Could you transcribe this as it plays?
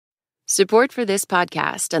Support for this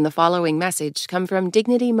podcast and the following message come from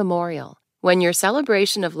Dignity Memorial. When your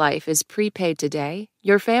celebration of life is prepaid today,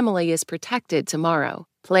 your family is protected tomorrow.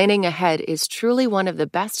 Planning ahead is truly one of the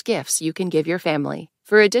best gifts you can give your family.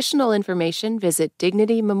 For additional information, visit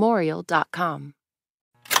dignitymemorial.com.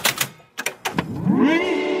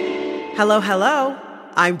 Hello.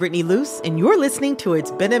 I'm Brittany Luse, and you're listening to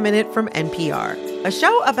It's Been a Minute from NPR, a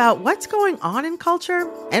show about what's going on in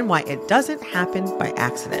culture and why it doesn't happen by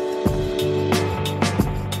accident.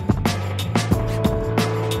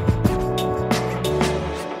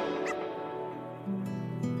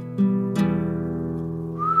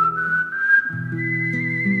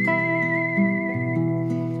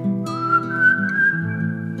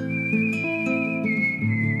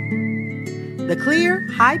 The clear,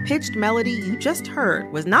 high-pitched melody you just heard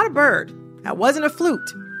was not a bird. That wasn't a flute.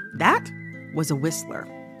 That was a whistler.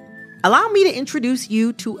 Allow me to introduce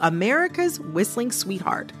you to America's whistling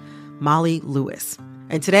sweetheart, Molly Lewis.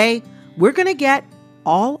 And today, we're going to get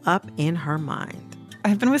all up in her mind.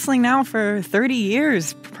 I've been whistling now for 30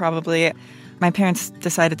 years, probably. My parents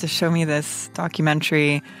decided to show me this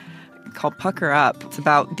documentary called Pucker Up. It's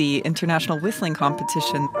about the international whistling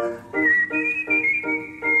competition.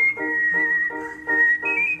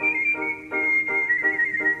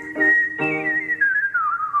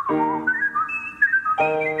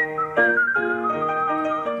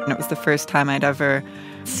 It was the first time I'd ever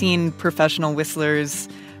seen professional whistlers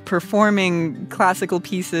performing classical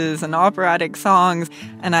pieces and operatic songs,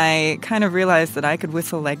 and I kind of realized that I could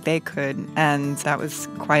whistle like they could, and that was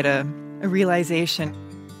quite a realization.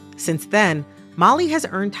 Since then, Molly has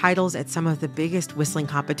earned titles at some of the biggest whistling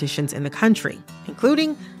competitions in the country,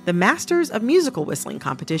 including the Masters of Musical Whistling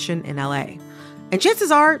competition in LA. And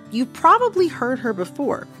chances are, you've probably heard her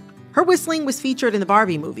before. Her whistling was featured in the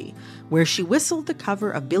Barbie movie, where she whistled the cover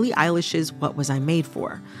of Billie Eilish's What Was I Made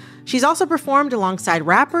For? She's also performed alongside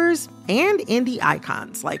rappers and indie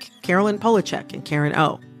icons like Carolyn Polachek and Karen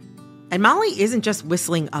O. And Molly isn't just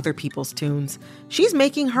whistling other people's tunes. She's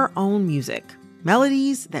making her own music,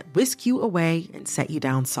 melodies that whisk you away and set you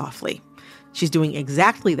down softly. She's doing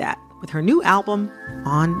exactly that with her new album,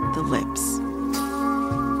 On the Lips.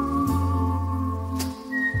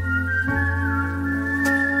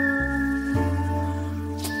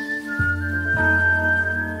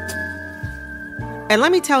 And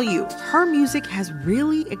let me tell you, her music has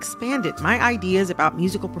really expanded my ideas about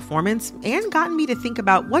musical performance and gotten me to think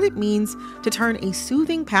about what it means to turn a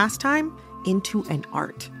soothing pastime into an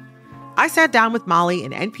art. I sat down with Molly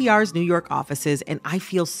in NPR's New York offices, and I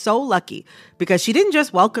feel so lucky because she didn't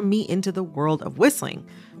just welcome me into the world of whistling.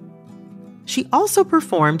 She also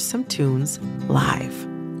performed some tunes live.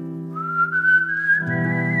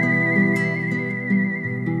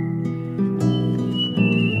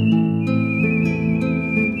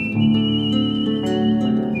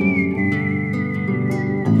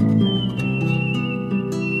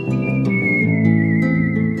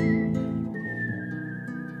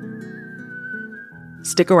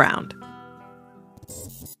 Stick around.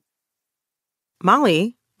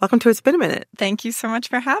 Molly, welcome to It's Been a Minute. Thank you so much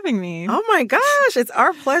for having me. Oh my gosh, it's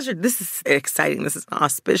our pleasure. This is exciting. This is an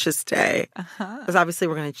auspicious day. Because obviously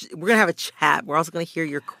we're gonna have a chat. We're also gonna hear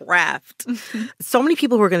your craft. So many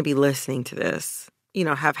people who are gonna be listening to this,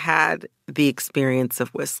 have had the experience of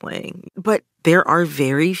whistling. But there are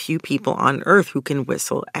very few people on earth who can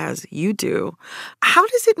whistle as you do. How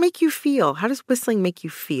does it make you feel? How does whistling make you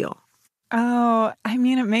feel? Oh,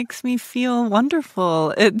 it makes me feel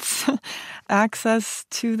wonderful. It's access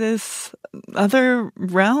to this other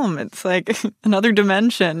realm. It's like another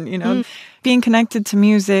dimension, being connected to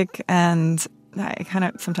music. And I kind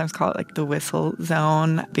of sometimes call it like the whistle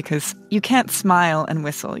zone, because you can't smile and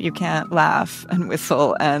whistle. You can't laugh and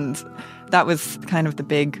whistle. And that was kind of the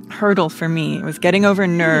big hurdle for me. It was getting over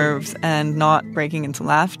nerves and not breaking into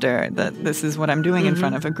laughter, that this is what I'm doing in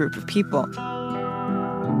front of a group of people.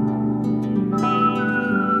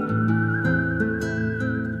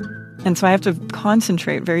 And so I have to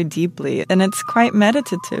concentrate very deeply. And it's quite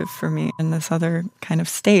meditative for me in this other kind of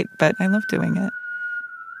state, but I love doing it.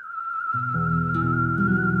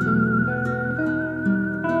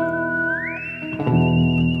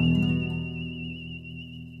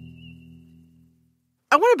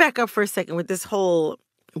 I want to back up for a second with this whole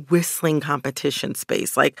whistling competition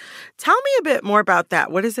space. Tell me a bit more about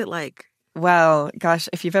that. What is it like? Well, gosh,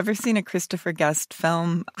 if you've ever seen a Christopher Guest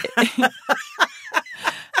film,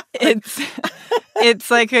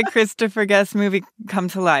 It's like a Christopher Guest movie come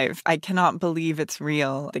to life. I cannot believe it's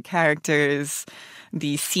real. The characters,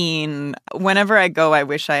 the scene. Whenever I go, I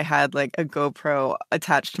wish I had like a GoPro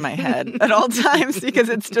attached to my head at all times because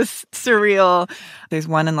it's just surreal. There's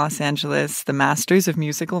one in Los Angeles, the Masters of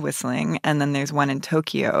Musical Whistling, and then there's one in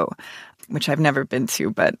Tokyo, which I've never been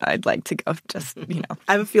to, but I'd like to go just,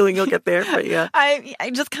 I have a feeling you'll get there, but yeah.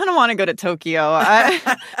 I just kind of want to go to Tokyo.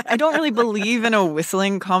 I don't really believe in a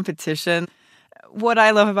whistling competition. What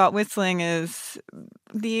I love about whistling is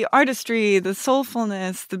the artistry, the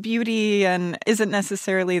soulfulness, the beauty, and isn't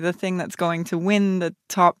necessarily the thing that's going to win the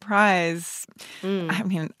top prize. I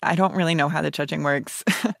mean, I don't really know how the judging works.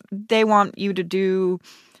 They want you to do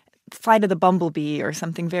Flight of the Bumblebee or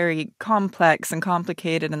something very complex and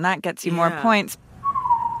complicated, and that gets you more points.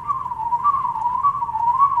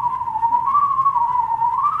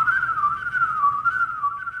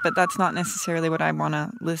 But that's not necessarily what I want to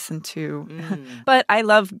listen to. But I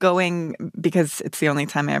love going because it's the only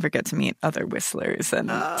time I ever get to meet other whistlers. And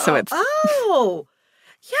so it's... Oh,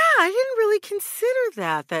 yeah, I didn't really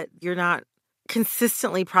consider that you're not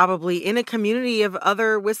consistently probably in a community of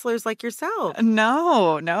other whistlers like yourself.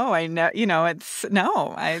 No, I know,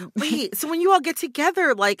 Wait, so when you all get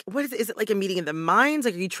together, like, what is it like a meeting of the minds?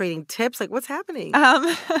 Like, are you trading tips? Like, what's happening?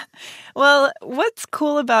 Well, what's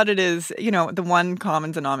cool about it is, the one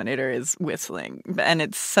common denominator is whistling. And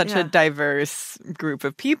it's such a diverse group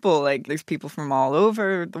of people. Like, there's people from all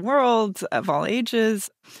over the world, of all ages.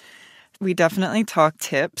 We definitely talk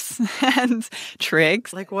tips and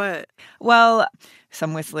tricks. Like what? Well,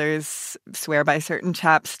 some whistlers swear by certain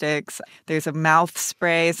chapsticks. There's a mouth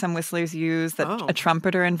spray some whistlers use that a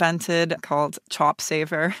trumpeter invented called Chop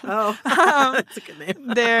Saver. Oh, that's a good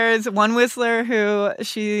name. There's one whistler who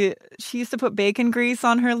she used to put bacon grease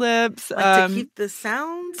on her lips. Like to keep the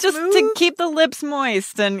sound just smooth? To keep the lips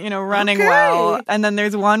moist and, running well. And then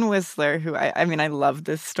there's one whistler who, I love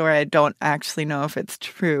this story. I don't actually know if it's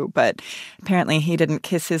true, but apparently he didn't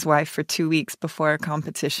kiss his wife for 2 weeks before a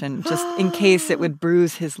competition, just in case it would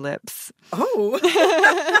bruise his lips. Oh.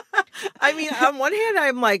 I mean, on one hand,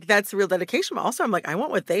 I'm like, that's real dedication. But also, I'm like, I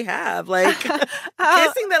want what they have. Like,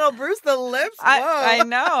 kissing that'll bruise the lips. Whoa. I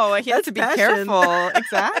know. He has to be careful.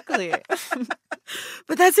 Exactly.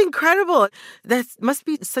 But that's incredible. That must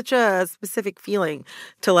be such a specific feeling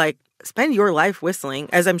to, like, spend your life whistling,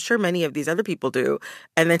 as I'm sure many of these other people do,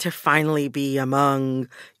 and then to finally be among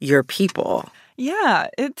your people. Yeah,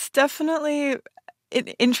 it's definitely an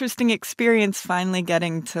interesting experience finally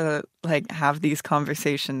getting to like have these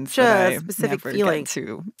conversations that I never get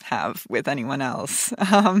to have with anyone else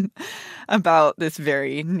about this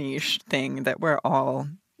very niche thing that we're all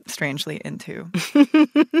strangely into.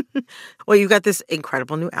 Well, you've got this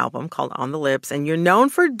incredible new album called On the Lips, and you're known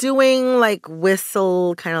for doing like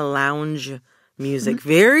whistle kind of lounge music,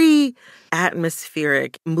 very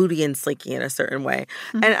atmospheric, moody and slinky in a certain way.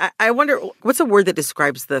 And I wonder, what's a word that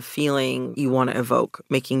describes the feeling you want to evoke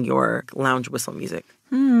making your lounge whistle music?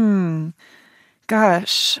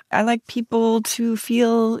 Gosh, I like people to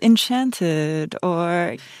feel enchanted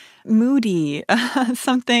or moody,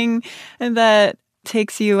 something that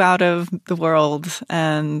takes you out of the world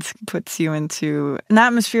and puts you into an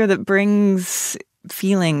atmosphere that brings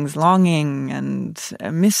feelings, longing and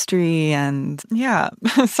mystery and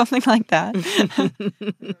something like that.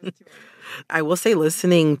 I will say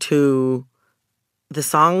listening to the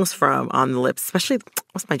songs from On the Lips, especially,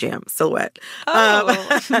 what's my jam? Silhouette.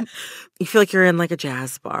 You feel like you're in like a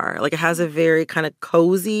jazz bar. Like it has a very kind of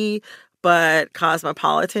cozy but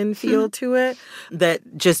cosmopolitan feel to it that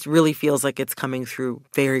just really feels like it's coming through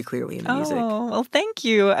very clearly in the music. Oh, well, thank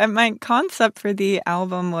you. My concept for the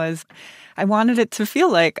album was I wanted it to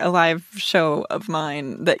feel like a live show of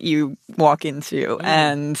mine that you walk into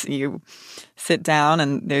and you sit down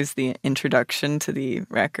and there's the introduction to the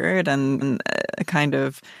record and a kind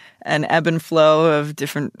of an ebb and flow of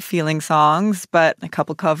different feeling songs, but a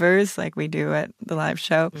couple covers like we do at the live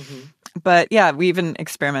show. But yeah, we even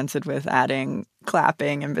experimented with adding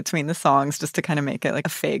clapping in between the songs just to kind of make it like a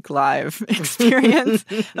fake live experience.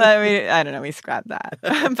 I don't know, we scrapped that.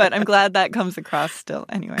 But I'm glad that comes across still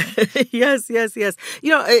anyway. Yes.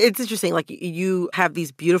 It's interesting. Like you have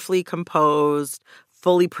these beautifully composed,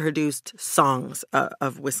 fully produced songs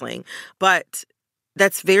of whistling. But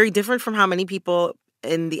that's very different from how many people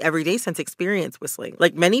in the everyday sense experience whistling.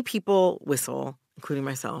 Like many people whistle, including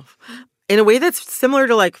myself, in a way that's similar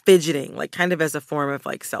to like fidgeting, like kind of as a form of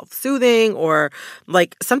like self-soothing or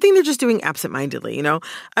like something they're just doing absentmindedly, you know?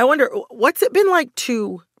 I wonder, what's it been like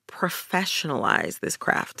to professionalize this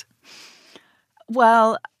craft?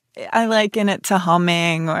 Well, I liken it to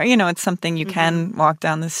humming, or, it's something you can walk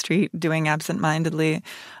down the street doing absentmindedly.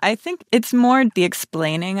 I think it's more the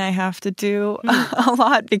explaining I have to do a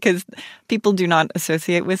lot, because people do not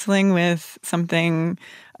associate whistling with something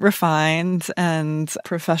refined and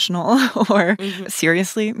professional or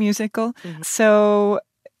seriously musical. So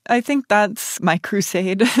I think that's my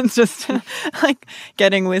crusade. It's just like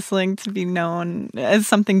getting whistling to be known as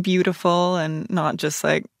something beautiful and not just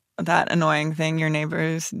like that annoying thing your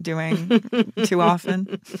neighbor's doing too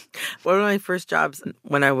often. One of my first jobs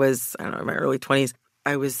when I was, I don't know, in my early 20s,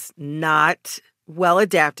 I was not well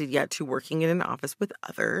adapted yet to working in an office with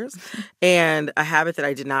others. And a habit that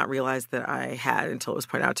I did not realize that I had until it was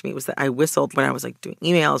pointed out to me was that I whistled when I was like doing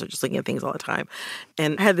emails or just looking at things all the time.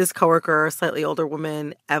 And I had this coworker, a slightly older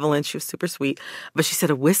woman, Evelyn. She was super sweet. But she said,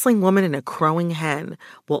 a whistling woman and a crowing hen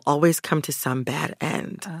will always come to some bad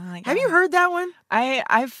end. Have you heard that one? I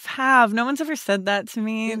have. No one's ever said that to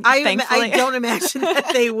me, I don't imagine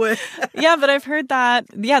that they would. Yeah, but I've heard that.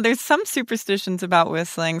 Yeah, there's some superstitions about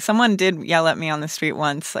whistling. Someone did yell at me on the street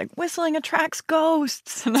once, like, whistling attracts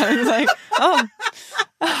ghosts. And I was like,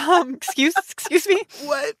 excuse me?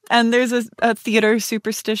 What? And there's a theater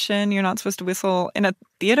superstition. You're not supposed to whistle in a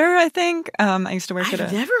theater, I think. I used to work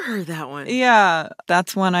I've never heard that one. Yeah,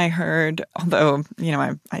 that's one I heard. Although,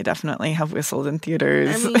 I definitely have whistled in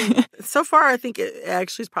theaters. I mean, so far, I think it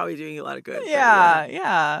actually is probably doing a lot of good.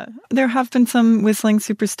 Yeah. There have been some whistling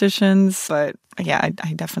superstitions, but yeah,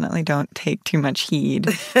 I definitely don't take too much heed.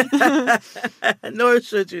 Nor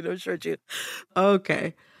should you.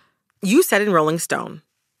 Okay. You said in Rolling Stone,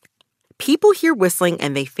 people hear whistling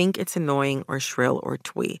and they think it's annoying or shrill or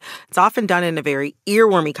twee. It's often done in a very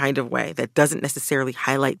earwormy kind of way that doesn't necessarily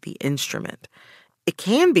highlight the instrument. It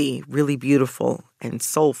can be really beautiful and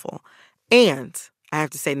soulful. And I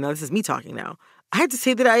have to say, now this is me talking now, I have to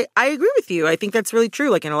say that I agree with you. I think that's really true.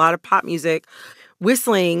 Like in a lot of pop music,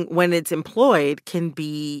 whistling, when it's employed, can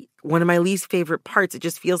be one of my least favorite parts. It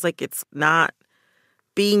just feels like it's not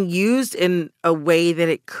being used in a way that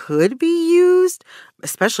it could be used,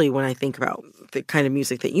 especially when I think about the kind of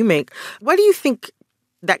music that you make. What do you think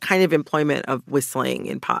that kind of employment of whistling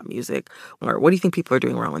in pop music, or what do you think people are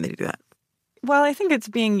doing wrong when they do that? Well, I think it's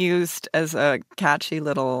being used as a catchy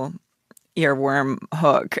little earworm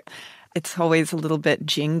hook. It's always a little bit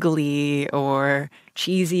jingly or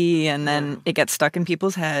cheesy, and then it gets stuck in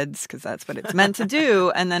people's heads because that's what it's meant to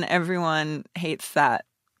do, and then everyone hates that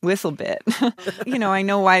whistle bit. I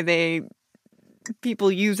know why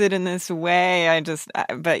people use it in this way.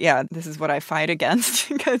 But yeah, this is what I fight against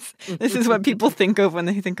because this is what people think of when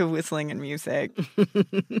they think of whistling in music.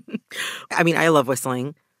 I mean, I love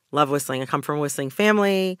whistling. I come from a whistling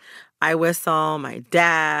family. I whistle. My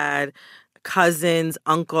dad, cousins,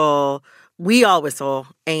 uncle, we all whistle,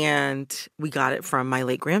 and we got it from my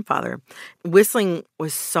late grandfather. Whistling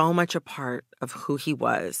was so much a part of who he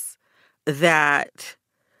was that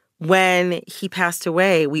when he passed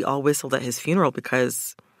away, we all whistled at his funeral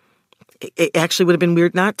because it actually would have been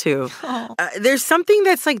weird not to. There's something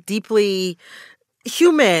that's like deeply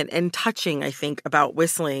human and touching, I think, about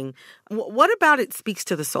whistling. What about it speaks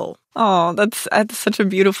to the soul? Oh, that's such a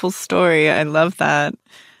beautiful story. I love that.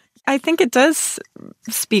 I think it does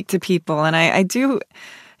speak to people, and I do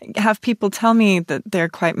have people tell me that they're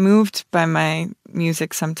quite moved by my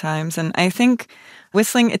music sometimes. And I think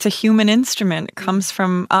whistling, it's a human instrument. It comes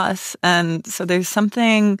from us. And so there's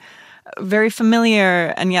something very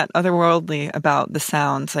familiar and yet otherworldly about the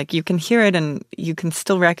sounds. Like you can hear it and you can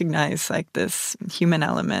still recognize like this human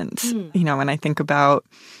element. When I think about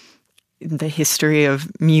the history of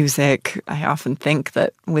music, I often think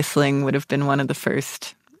that whistling would have been one of the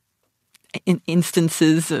first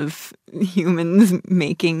instances of humans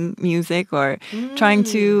making music or trying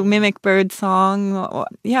to mimic bird song.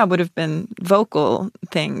 Would have been vocal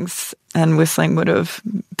things, and whistling would have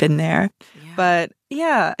been there. Yeah. But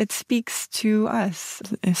yeah, it speaks to us.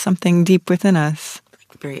 It's something deep within us.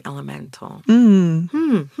 Very elemental.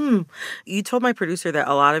 You told my producer that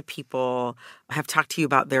a lot of people have talked to you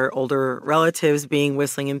about their older relatives being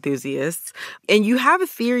whistling enthusiasts, and you have a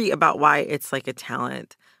theory about why it's like a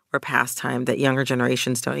talent or pastime that younger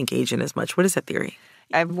generations don't engage in as much. What is that theory?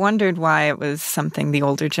 I've wondered why it was something the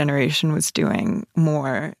older generation was doing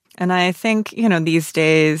more. And I think, these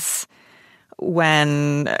days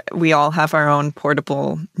when we all have our own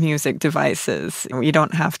portable music devices, you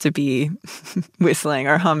don't have to be whistling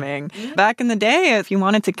or humming. Yeah. Back in the day, if you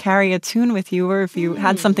wanted to carry a tune with you or if you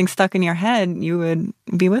had something stuck in your head, you would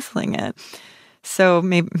be whistling it. So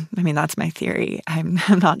maybe, I mean, that's my theory. I'm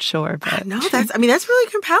not sure, but no, that's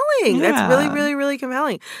really compelling. Yeah. That's really, really, really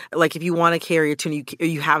compelling. Like if you want to carry a tune,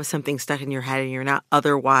 you have something stuck in your head and you're not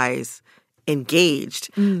otherwise engaged.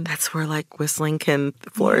 That's where like whistling can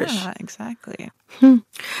flourish. Yeah, exactly.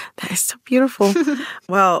 That is so beautiful.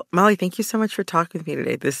 Well, Molly, thank you so much for talking with me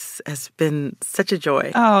today. This has been such a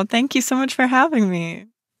joy. Oh, thank you so much for having me.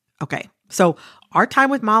 Okay, so our time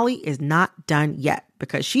with Molly is not done yet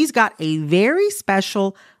because she's got a very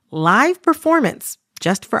special live performance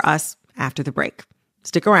just for us after the break.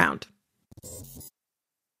 Stick around.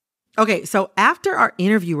 Okay, so after our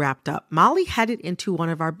interview wrapped up, Molly headed into one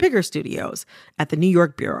of our bigger studios at the New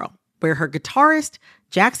York Bureau, where her guitarist,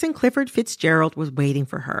 Jackson Clifford Fitzgerald, was waiting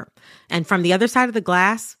for her. And from the other side of the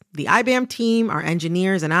glass, the IBAM team, our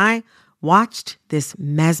engineers, and I watched this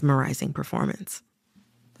mesmerizing performance.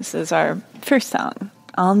 This is our first song,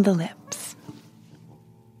 On the Lips.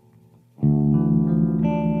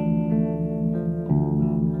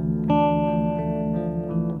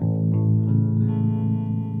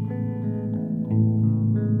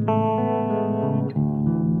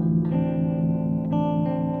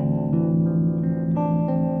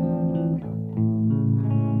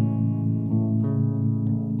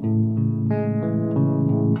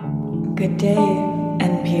 Good day,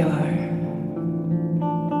 NPR.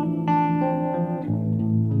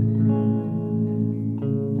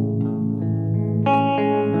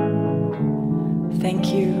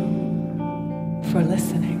 Thank you for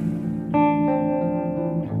listening.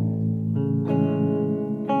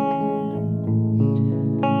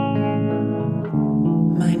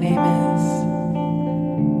 My name is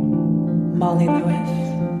Molly Lewis.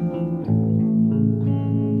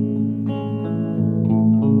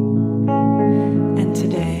 And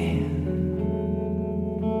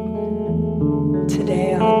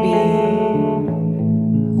today I'll be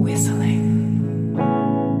whistling.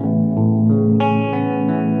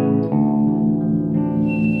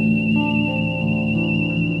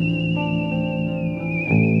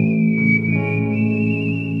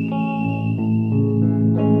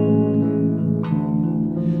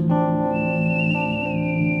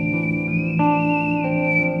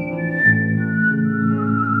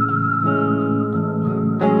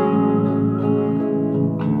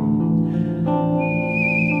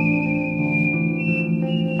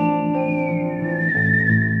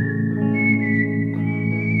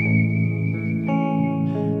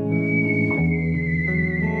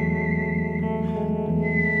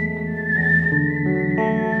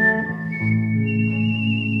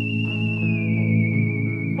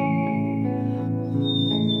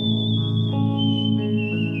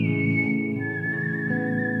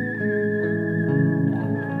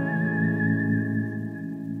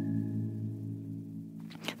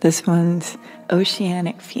 This one's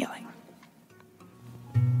Oceanic Feeling.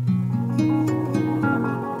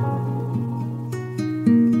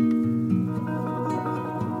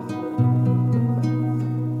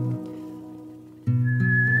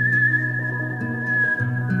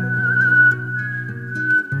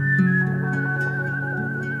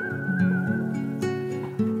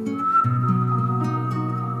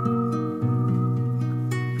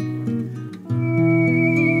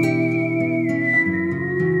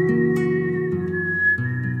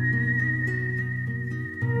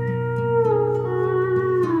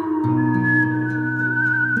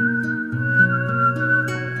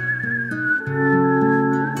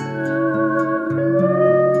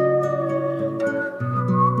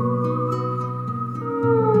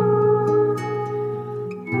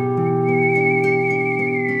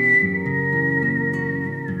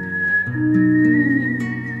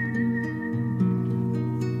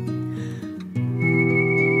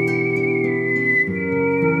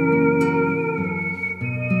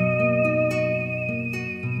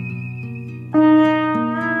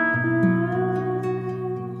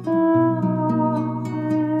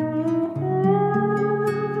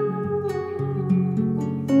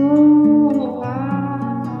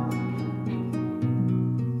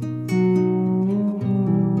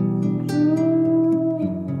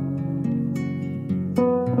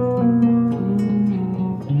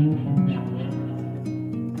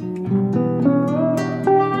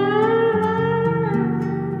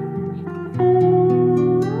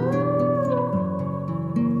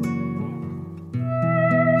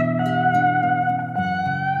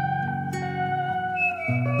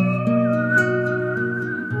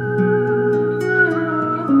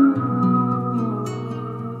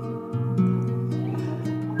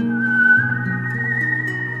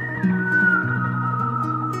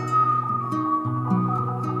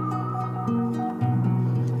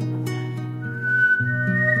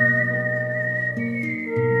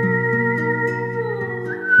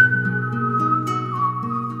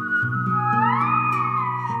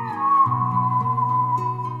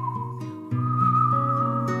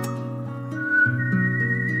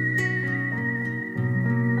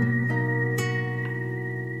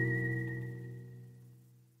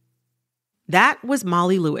 That was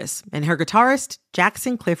Molly Lewis and her guitarist,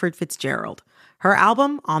 Jackson Clifford Fitzgerald. Her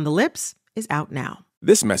album, On the Lips, is out now.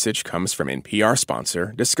 This message comes from NPR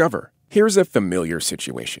sponsor Discover. Here's a familiar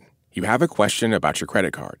situation. You have a question about your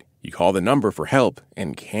credit card. You call the number for help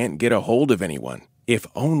and can't get a hold of anyone. If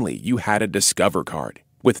only you had a Discover card.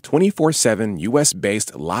 With 24/7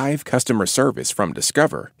 U.S.-based live customer service from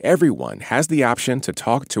Discover, everyone has the option to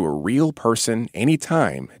talk to a real person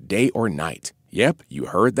anytime, day or night. Yep, you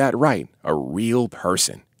heard that right. A real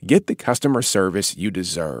person. Get the customer service you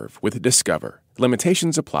deserve with Discover.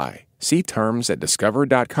 Limitations apply. See terms at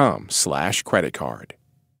discover.com/creditcard.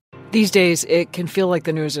 These days, it can feel like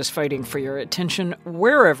the news is fighting for your attention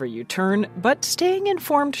wherever you turn, but staying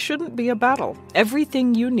informed shouldn't be a battle.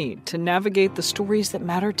 Everything you need to navigate the stories that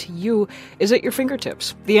matter to you is at your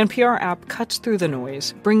fingertips. The NPR app cuts through the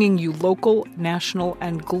noise, bringing you local, national,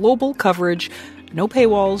 and global coverage. No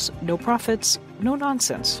paywalls, no profits, no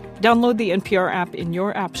nonsense. Download the NPR app in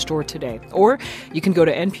your app store today, or you can go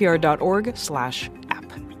to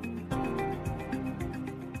npr.org/app.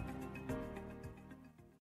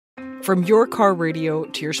 From your car radio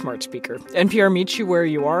to your smart speaker, NPR meets you where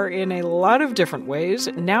you are in a lot of different ways.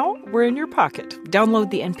 Now we're in your pocket. Download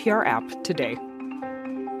the NPR app today.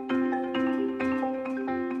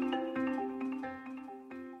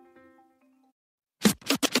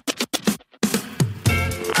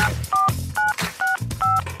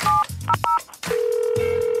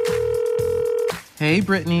 Hey,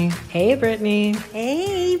 Brittany. Hey, Brittany.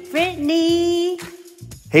 Hey, Brittany.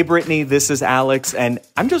 Hey, Brittany, this is Alex, and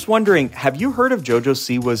I'm just wondering, have you heard of JoJo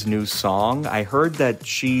Siwa's new song? I heard that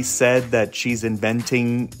she said that she's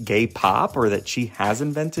inventing gay pop, or that she has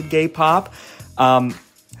invented gay pop.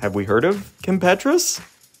 Have we heard of Kim Petras?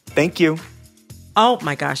 Thank you. Oh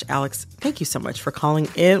my gosh, Alex, thank you so much for calling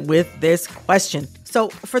in with this question. So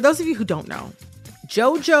for those of you who don't know,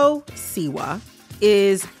 JoJo Siwa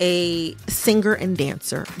is a singer and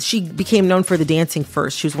dancer. She became known for the dancing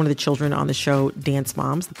first. She was one of the children on the show Dance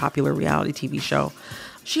Moms, the popular reality TV show.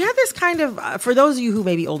 She had this kind of, for those of you who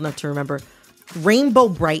may be old enough to remember, rainbow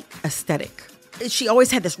bright aesthetic. She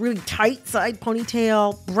always had this really tight side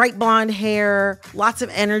ponytail, bright blonde hair, lots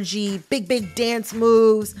of energy, big dance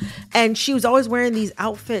moves. And she was always wearing these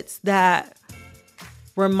outfits that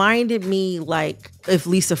reminded me like if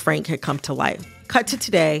Lisa Frank had come to life. Cut to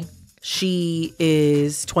today. She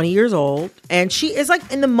is 20 years old, and she is like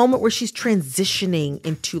in the moment where she's transitioning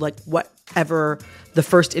into like whatever the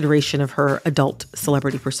first iteration of her adult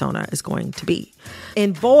celebrity persona is going to be.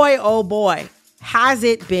 And boy, oh boy, has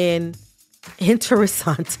it been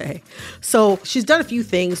interessante. So she's done a few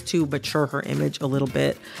things to mature her image a little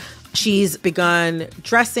bit. She's begun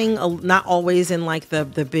dressing, not always in like the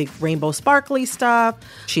big rainbow sparkly stuff.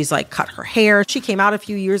 She's like cut her hair. She came out a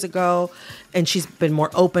few years ago, and she's been more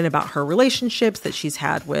open about her relationships that she's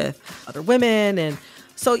had with other women. And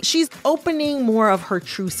so she's opening more of her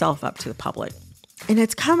true self up to the public. And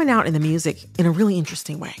it's coming out in the music in a really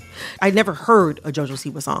interesting way. I'd never heard a JoJo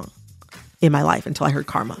Siwa song in my life until I heard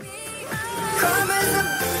Karma.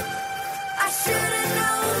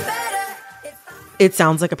 It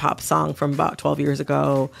sounds like a pop song from about 12 years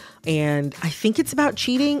ago, and I think it's about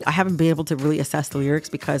cheating. I haven't been able to really assess the lyrics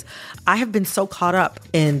because I have been so caught up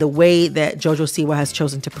in the way that JoJo Siwa has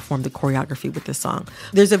chosen to perform the choreography with this song.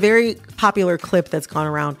 There's a very popular clip that's gone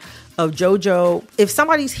around of JoJo. If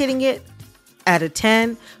somebody's hitting it at a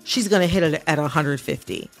 10, she's going to hit it at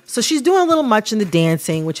 150. So she's doing a little much in the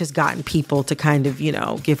dancing, which has gotten people to kind of,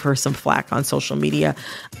 give her some flack on social media.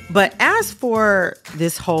 But as for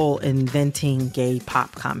this whole inventing gay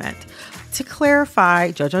pop comment, to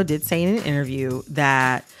clarify, JoJo did say in an interview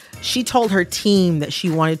that she told her team that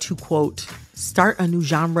she wanted to, quote, start a new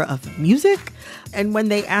genre of music. And when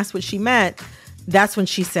they asked what she meant, that's when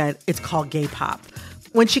she said it's called gay pop.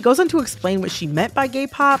 When she goes on to explain what she meant by gay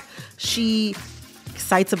pop, she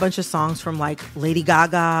cites a bunch of songs from like Lady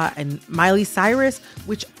Gaga and Miley Cyrus,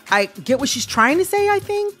 which I get what she's trying to say, I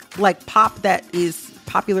think, like pop that is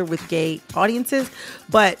popular with gay audiences,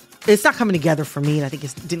 but it's not coming together for me. And I think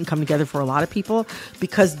it didn't come together for a lot of people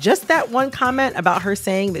because just that one comment about her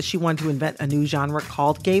saying that she wanted to invent a new genre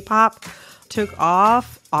called gay pop took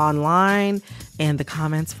off online and the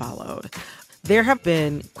comments followed. There have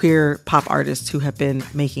been queer pop artists who have been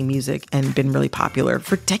making music and been really popular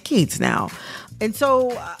for decades now. And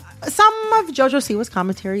so some of JoJo Siwa's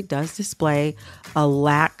commentary does display a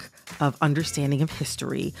lack of understanding of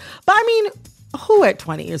history. But I mean, who at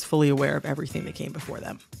 20 is fully aware of everything that came before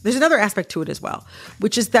them? There's another aspect to it as well,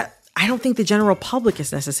 which is that I don't think the general public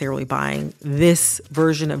is necessarily buying this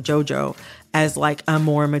version of JoJo as like a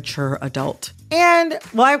more mature adult. And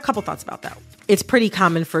well, I have a couple thoughts about that. it's pretty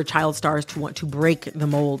common for child stars to want to break the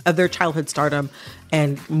mold of their childhood stardom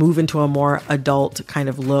and move into a more adult kind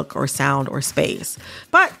of look or sound or space.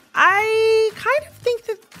 But I kind of think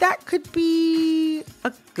that could be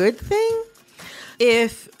a good thing.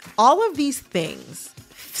 If all of these things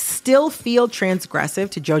still feel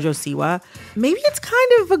transgressive to JoJo Siwa, maybe it's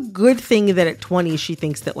kind of a good thing that at 20 she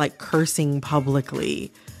thinks that like cursing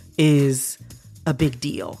publicly is a big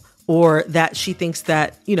deal, or that she thinks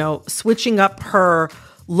that, you know, switching up her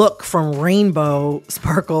look from rainbow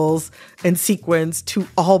sparkles and sequins to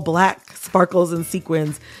all black sparkles and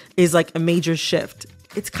sequins is like a major shift.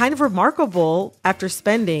 It's kind of remarkable after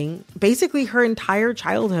spending basically her entire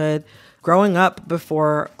childhood growing up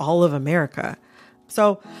before all of America.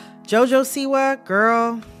 So JoJo Siwa,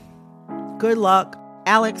 girl, good luck.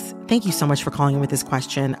 Alex, thank you so much for calling in with this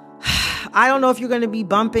question. I don't know if you're going to be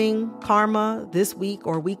bumping Karma this week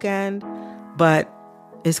or weekend, but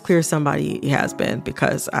it's clear somebody has been,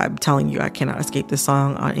 because I'm telling you, I cannot escape this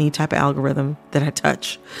song on any type of algorithm that I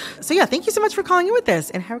touch. So yeah, thank you so much for calling in with this,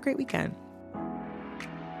 and have a great weekend.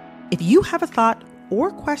 If you have a thought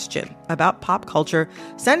or question about pop culture,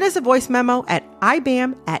 send us a voice memo at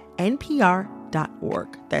ibam@npr.org.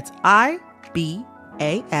 That's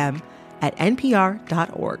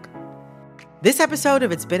IBAM@npr.org. This episode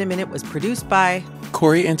of It's Been a Minute was produced by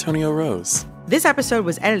Corey Antonio Rose. This episode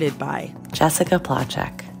was edited by Jessica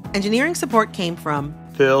Plachek. Engineering support came from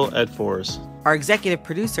Phil Edfors. Our executive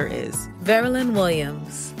producer is Verilyn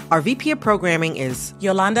Williams. Our VP of programming is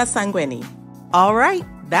Yolanda Sanguini. All right,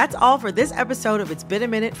 that's all for this episode of It's Been a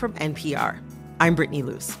Minute from NPR. I'm Brittany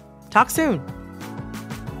Luse. Talk soon.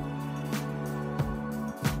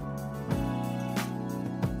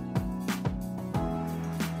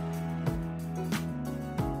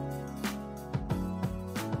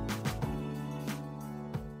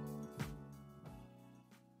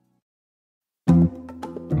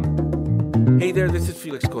 Hey there, this is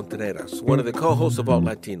Felix Contreras, one of the co-hosts of Alt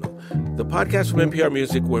Latino, the podcast from NPR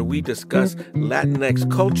Music where we discuss Latinx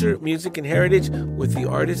culture, music, and heritage with the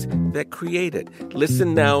artists that create it.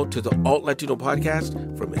 Listen now to the Alt Latino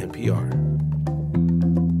podcast from NPR.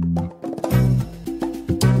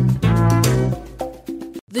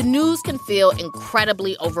 The news can feel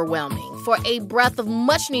incredibly overwhelming. For a breath of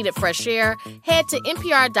much-needed fresh air, head to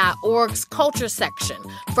npr.org's culture section.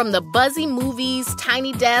 From the buzzy movies,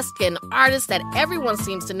 Tiny Desk, and artists that everyone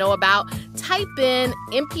seems to know about, type in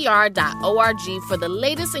npr.org for the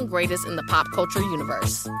latest and greatest in the pop culture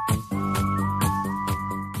universe.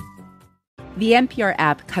 The NPR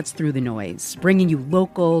app cuts through the noise, bringing you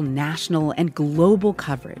local, national, and global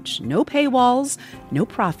coverage. No paywalls, no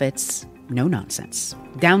profits, no nonsense.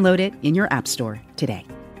 Download it in your app store today.